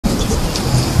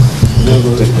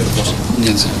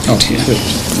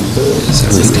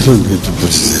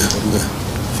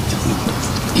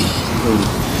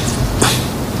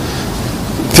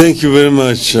Thank you very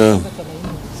much,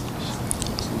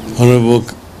 Honorable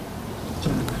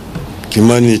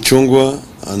Kimani Ichung'wah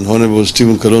and Honorable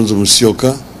Stephen Kalonzo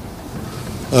Musyoka.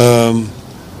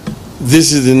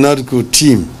 This is the NADCO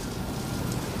team,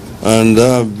 and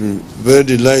I'm very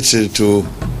delighted to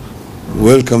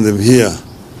welcome them here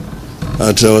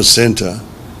at our center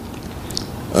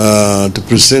to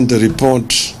present the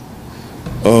report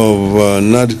of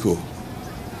NADCO.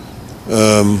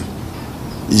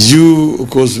 You, of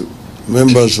course,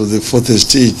 members of the Fourth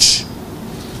Estate,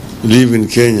 live in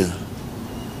Kenya,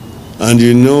 and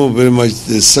you know very much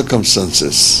the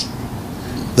circumstances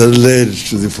that led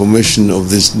to the formation of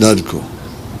this NADCO.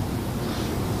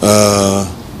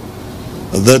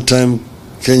 At that time,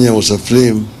 Kenya was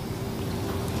aflame,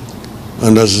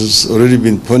 and as has already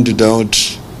been pointed out,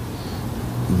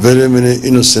 very many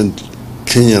innocent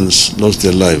Kenyans lost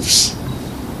their lives.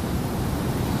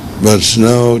 But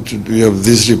now we have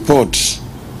this report,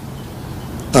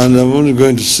 and I'm only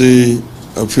going to say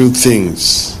a few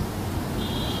things.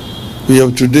 We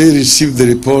have today received the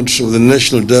report of the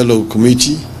National Dialogue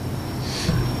Committee,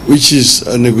 which is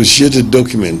a negotiated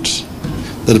document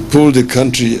that pulled the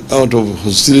country out of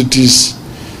hostilities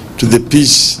to the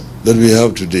peace that we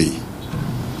have today.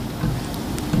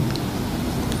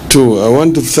 Two, I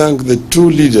want to thank the two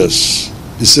leaders,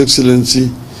 His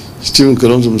Excellency Stephen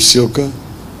Kalonzo Musyoka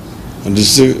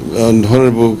and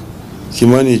Honorable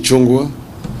Kimani Ichung'wah,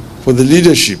 for the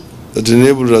leadership that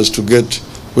enabled us to get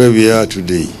where we are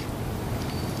today.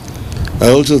 I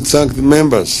also thank the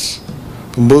members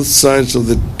from both sides of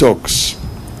the talks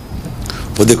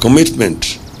for the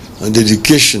commitment and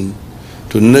dedication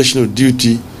to national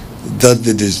duty that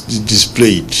they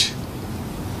displayed.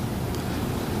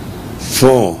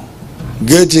 4,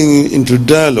 getting into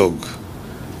dialogue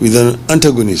with an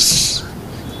antagonist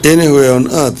anywhere on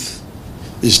earth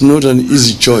is not an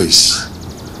easy choice.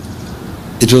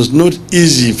 It was not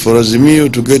easy for Azimio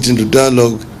to get into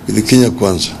dialogue with the Kenya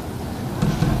Kwanza.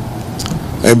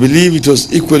 I believe it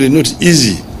was equally not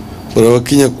easy for our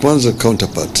Kenya Kwanza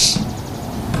counterparts.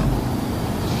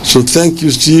 So thank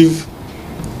you, Steve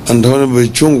and Honorable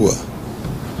Ichung'wah,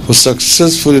 for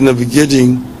successfully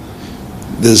navigating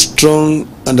the strong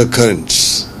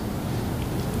undercurrents.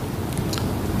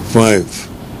 5,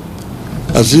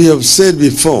 as we have said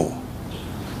before,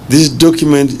 this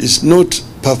document is not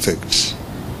perfect,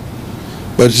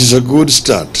 but it is a good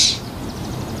start.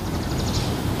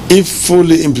 If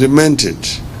fully implemented,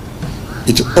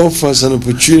 it offers an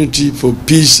opportunity for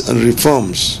peace and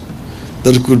reforms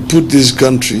that could put this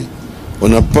country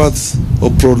on a path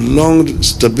of prolonged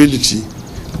stability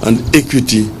and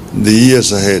equity in the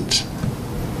years ahead.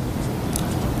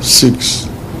 6,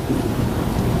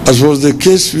 as was the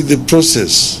case with the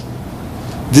process,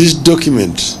 this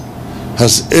document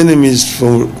has enemies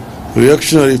from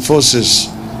reactionary forces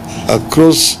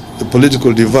across the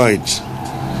political divide,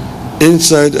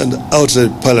 inside and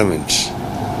outside Parliament.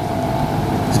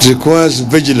 It requires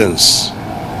vigilance.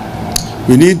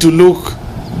 We need to look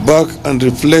back and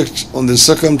reflect on the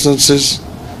circumstances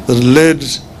that led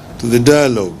to the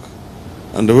dialogue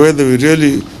and whether we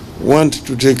really want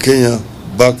to take Kenya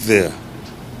back there.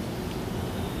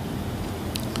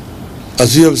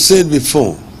 As we have said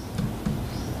before,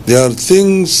 there are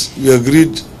things we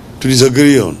agreed to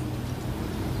disagree on,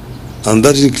 and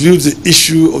that includes the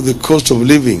issue of the cost of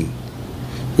living,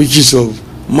 which is of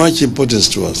much importance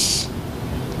to us.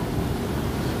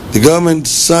 The government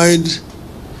side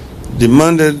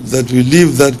demanded that we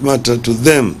leave that matter to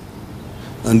them,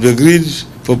 and we agreed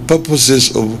for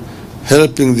purposes of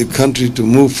helping the country to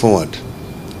move forward.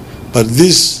 But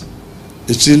this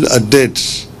is still a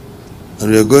debt, and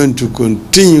we are going to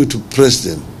continue to press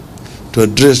them to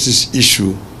address this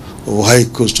issue of high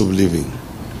cost of living.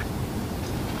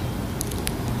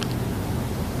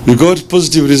 We got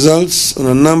positive results on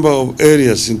a number of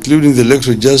areas, including the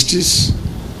electoral justice,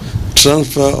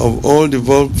 transfer of all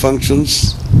devolved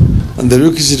functions, and the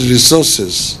requisite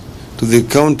resources to the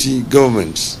county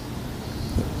governments,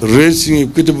 raising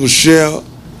equitable share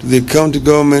to the county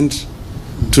government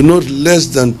to not less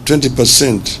than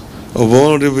 20% of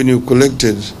all revenue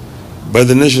collected by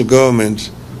the national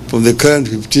government from the current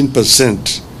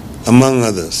 15%, among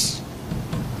others.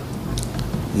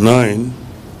 9,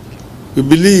 we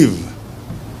believe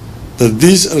that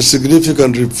these are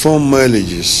significant reform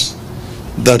mileages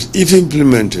that, if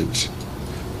implemented,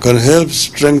 can help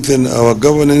strengthen our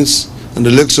governance and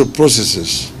electoral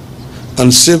processes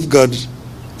and safeguard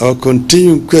our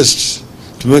continuing quest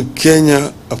to make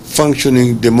Kenya a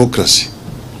functioning democracy.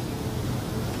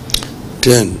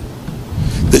 10.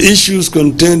 The issues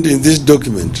contained in this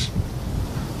document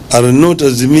are not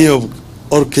Azimio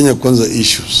or Kenya Kwanza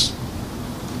issues.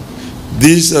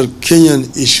 These are Kenyan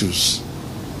issues.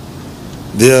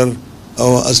 They are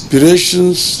our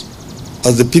aspirations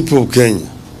as the people of Kenya.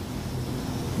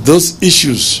 Those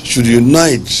issues should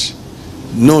unite,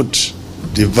 not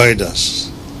divide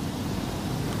us.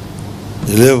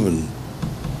 11.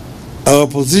 Our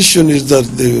position is that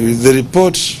the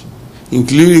report,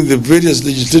 including the various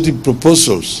legislative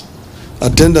proposals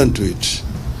attendant to it,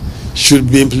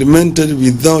 should be implemented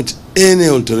without any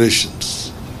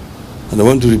alterations. And I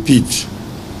want to repeat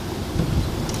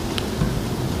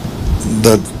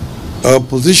that our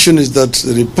position is that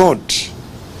the report,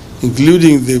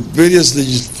 including the various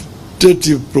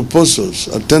legislative proposals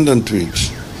attendant to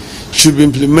it, should be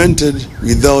implemented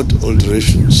without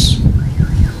alterations.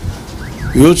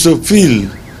 We also feel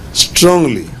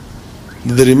strongly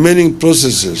that the remaining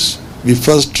processes be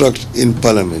fast-tracked in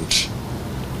Parliament.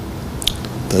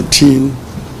 13.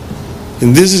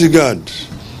 In this regard,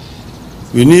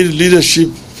 we need leadership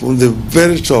from the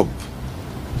very top,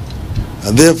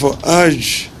 and therefore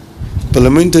urge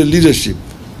parliamentary leadership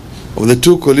of the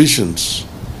two coalitions,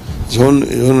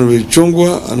 Honorable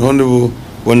Chungwa and Honorable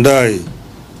Wandai,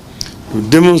 to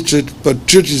demonstrate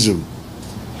patriotism,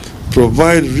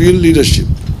 provide real leadership,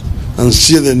 and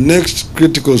steer the next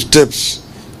critical steps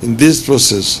in this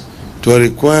process to a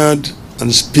required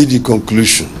and speedy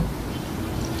conclusion.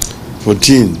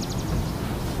 14.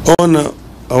 On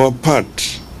our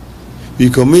part, we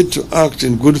commit to act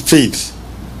in good faith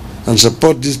and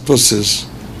support this process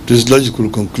to its logical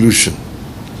conclusion.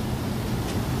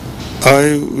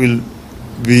 I will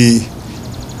be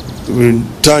in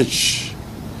touch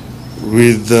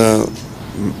with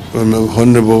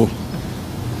Honorable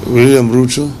William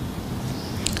Ruto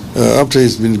after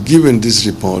he's been given this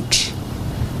report,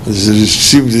 he's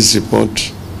received this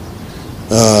report,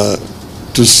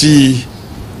 to see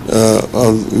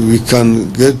how we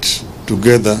can get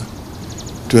together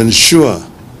to ensure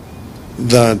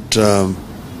that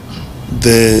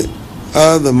the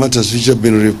other matters which have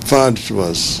been referred to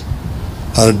us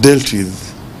are dealt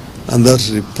with, and that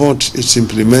report is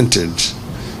implemented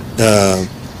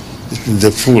in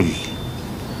the full.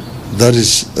 That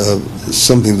is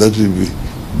something that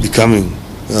will be coming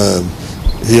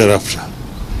hereafter.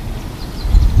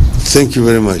 Thank you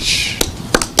very much.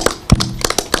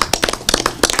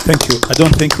 Thank you. I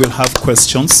don't think we'll have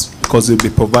questions because we'll be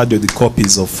provided with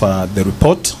copies of the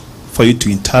report for you to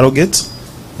interrogate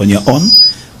on your own.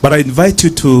 But I invite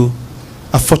you to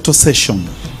a photo session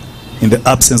in the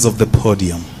absence of the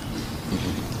podium.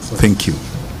 Thank you.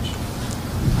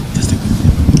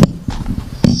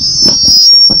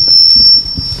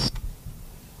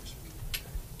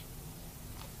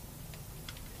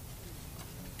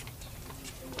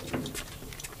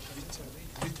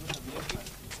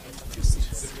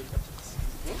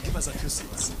 Give us a few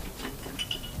seats.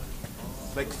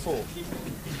 Like 4.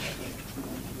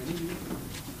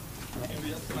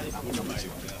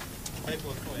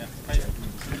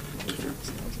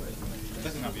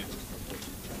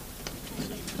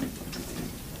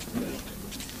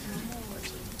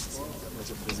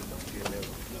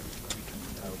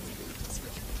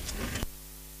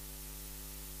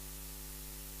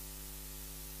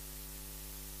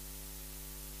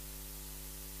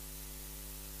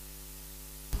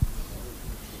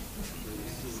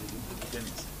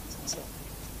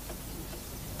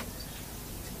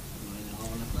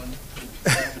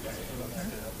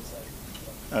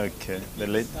 Okay, the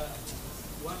late.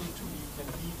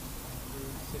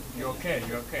 You're okay,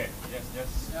 you're okay. Yes,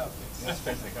 yes. Yeah, okay. Just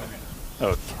face the camera.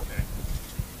 Okay.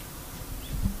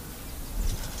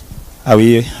 Are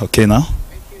we okay now?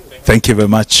 Thank you very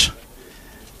much.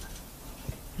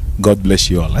 God bless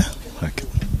you all.